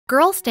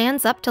Girl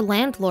stands up to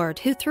landlord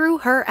who threw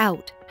her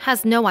out,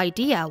 has no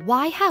idea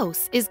why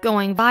house is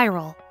going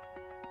viral.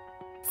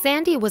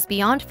 Sandy was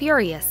beyond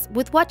furious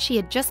with what she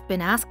had just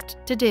been asked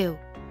to do.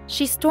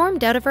 She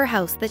stormed out of her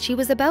house that she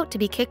was about to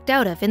be kicked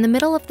out of in the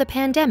middle of the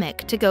pandemic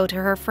to go to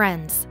her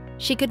friends.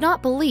 She could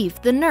not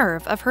believe the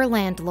nerve of her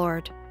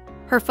landlord.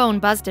 Her phone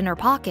buzzed in her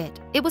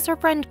pocket. It was her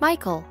friend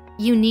Michael.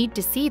 "You need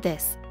to see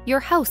this. Your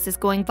house is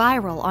going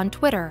viral on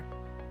Twitter."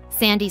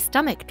 Sandy's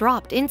stomach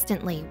dropped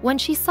instantly when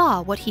she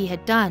saw what he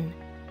had done.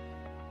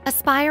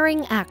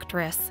 Aspiring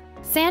actress.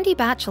 Sandy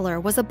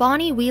Batchelor was a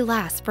bonny wee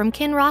lass from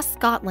Kinross,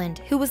 Scotland,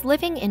 who was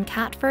living in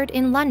Catford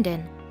in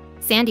London.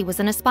 Sandy was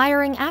an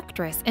aspiring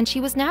actress, and she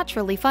was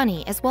naturally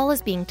funny as well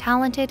as being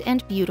talented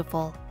and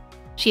beautiful.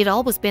 She had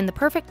always been the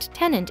perfect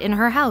tenant in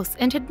her house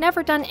and had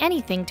never done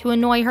anything to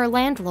annoy her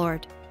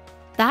landlord.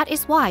 That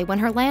is why when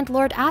her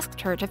landlord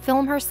asked her to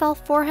film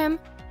herself for him,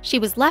 she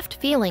was left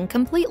feeling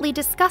completely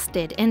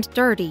disgusted and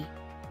dirty.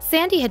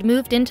 Sandy had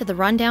moved into the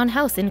rundown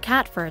house in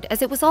Catford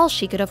as it was all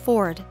she could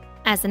afford.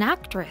 As an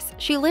actress,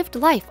 she lived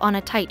life on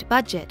a tight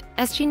budget,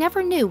 as she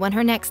never knew when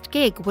her next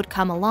gig would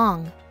come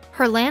along.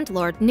 Her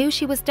landlord knew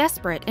she was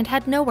desperate and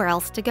had nowhere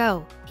else to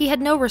go. He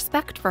had no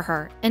respect for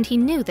her, and he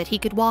knew that he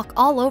could walk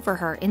all over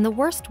her in the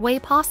worst way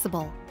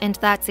possible, and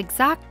that's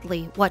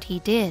exactly what he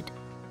did.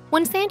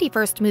 When Sandy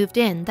first moved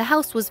in, the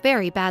house was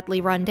very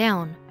badly run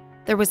down.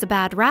 There was a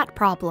bad rat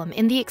problem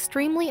in the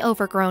extremely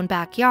overgrown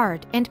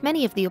backyard, and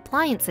many of the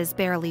appliances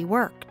barely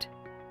worked.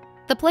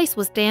 The place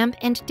was damp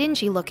and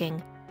dingy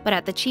looking, but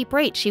at the cheap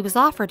rate she was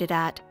offered it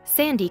at,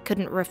 Sandy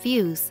couldn't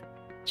refuse.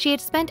 She had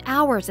spent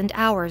hours and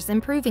hours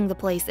improving the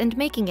place and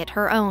making it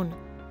her own.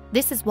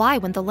 This is why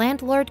when the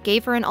landlord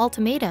gave her an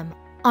ultimatum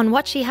on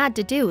what she had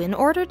to do in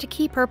order to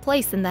keep her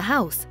place in the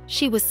house,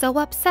 she was so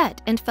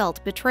upset and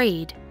felt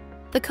betrayed.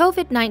 The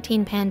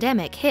COVID-19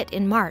 pandemic hit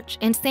in March,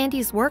 and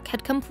Sandy's work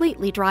had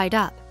completely dried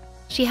up.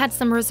 She had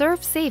some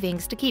reserve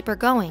savings to keep her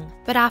going,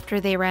 but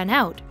after they ran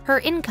out, her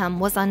income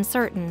was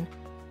uncertain.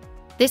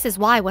 This is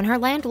why when her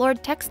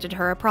landlord texted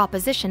her a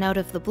proposition out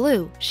of the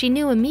blue, she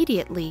knew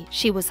immediately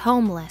she was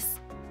homeless.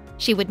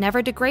 She would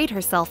never degrade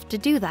herself to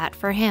do that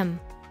for him.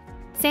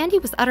 Sandy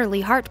was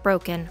utterly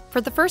heartbroken.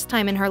 For the first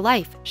time in her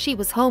life, she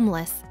was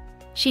homeless.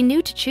 She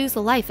knew to choose a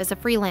life as a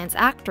freelance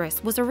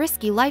actress was a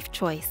risky life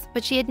choice,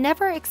 but she had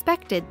never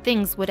expected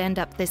things would end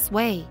up this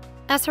way.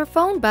 As her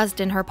phone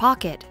buzzed in her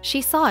pocket,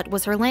 she saw it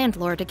was her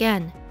landlord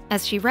again.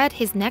 As she read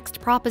his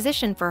next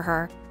proposition for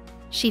her,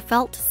 she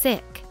felt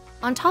sick.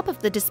 On top of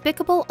the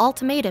despicable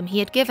ultimatum he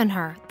had given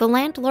her, the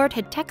landlord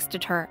had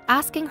texted her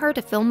asking her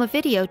to film a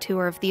video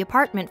tour of the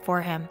apartment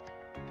for him.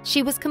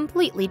 She was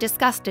completely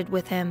disgusted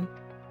with him.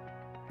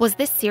 Was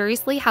this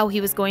seriously how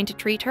he was going to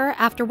treat her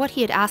after what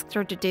he had asked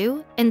her to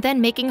do, and then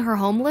making her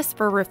homeless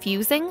for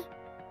refusing?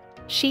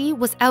 She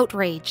was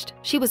outraged.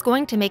 She was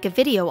going to make a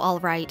video all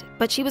right,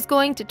 but she was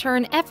going to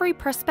turn every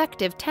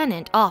prospective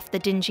tenant off the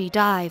dingy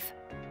dive.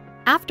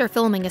 After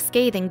filming a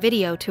scathing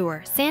video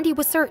tour, Sandy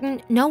was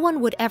certain no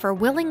one would ever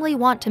willingly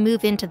want to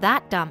move into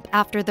that dump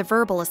after the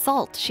verbal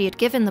assault she had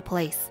given the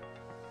place.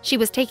 She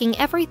was taking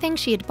everything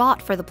she had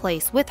bought for the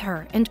place with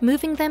her and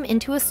moving them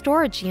into a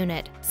storage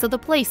unit, so the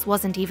place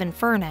wasn't even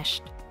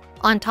furnished.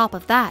 On top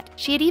of that,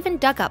 she had even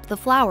dug up the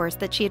flowers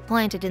that she had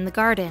planted in the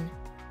garden.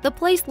 The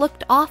place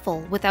looked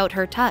awful without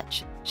her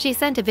touch. She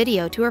sent a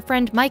video to her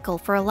friend Michael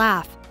for a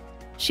laugh.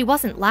 She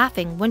wasn't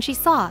laughing when she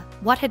saw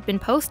what had been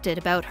posted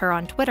about her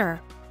on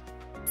Twitter.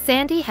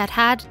 Sandy had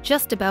had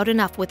just about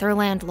enough with her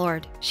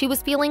landlord. She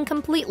was feeling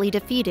completely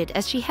defeated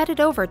as she headed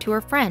over to her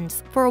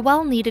friends for a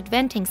well-needed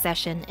venting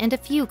session and a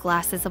few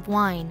glasses of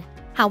wine.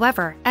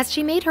 However, as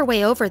she made her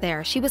way over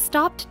there, she was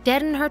stopped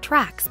dead in her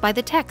tracks by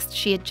the text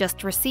she had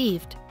just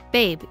received.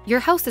 "Babe,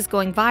 your house is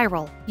going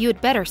viral. You had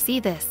better see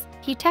this,"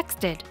 he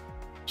texted.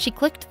 She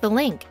clicked the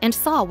link and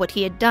saw what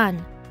he had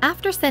done.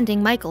 After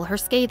sending Michael her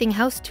scathing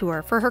house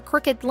tour for her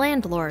crooked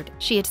landlord,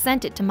 she had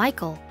sent it to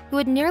Michael, who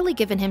had nearly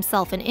given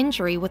himself an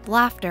injury with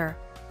laughter.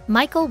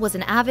 Michael was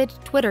an avid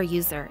Twitter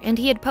user, and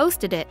he had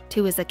posted it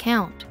to his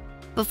account.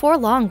 Before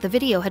long, the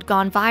video had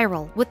gone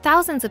viral, with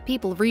thousands of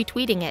people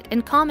retweeting it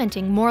and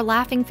commenting more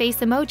laughing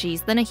face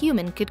emojis than a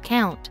human could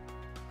count.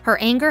 Her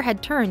anger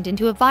had turned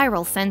into a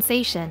viral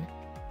sensation.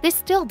 This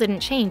still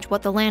didn't change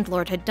what the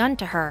landlord had done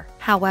to her,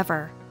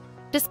 however.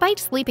 Despite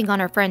sleeping on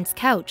her friend's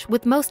couch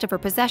with most of her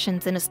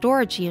possessions in a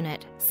storage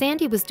unit,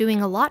 Sandy was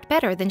doing a lot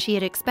better than she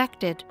had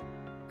expected.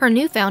 Her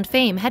newfound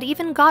fame had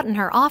even gotten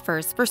her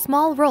offers for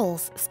small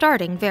roles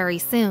starting very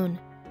soon.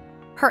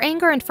 Her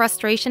anger and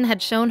frustration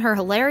had shown her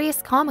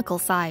hilarious comical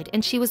side,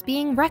 and she was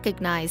being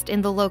recognized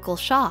in the local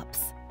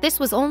shops. This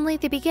was only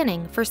the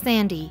beginning for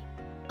Sandy.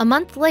 A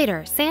month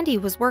later, Sandy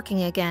was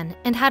working again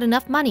and had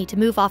enough money to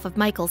move off of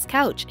Michael's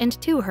couch and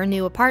to her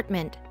new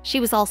apartment. She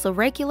was also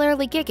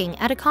regularly gigging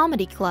at a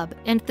comedy club,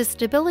 and the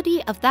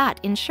stability of that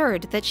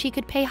ensured that she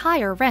could pay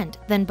higher rent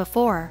than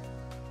before.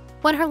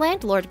 When her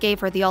landlord gave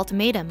her the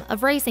ultimatum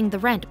of raising the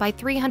rent by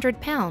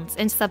 £300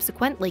 and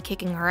subsequently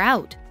kicking her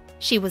out,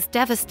 She was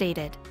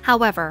devastated.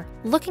 However,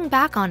 looking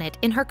back on it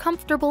in her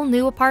comfortable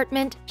new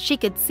apartment, she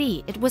could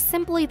see it was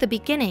simply the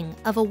beginning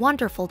of a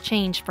wonderful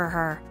change for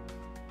her.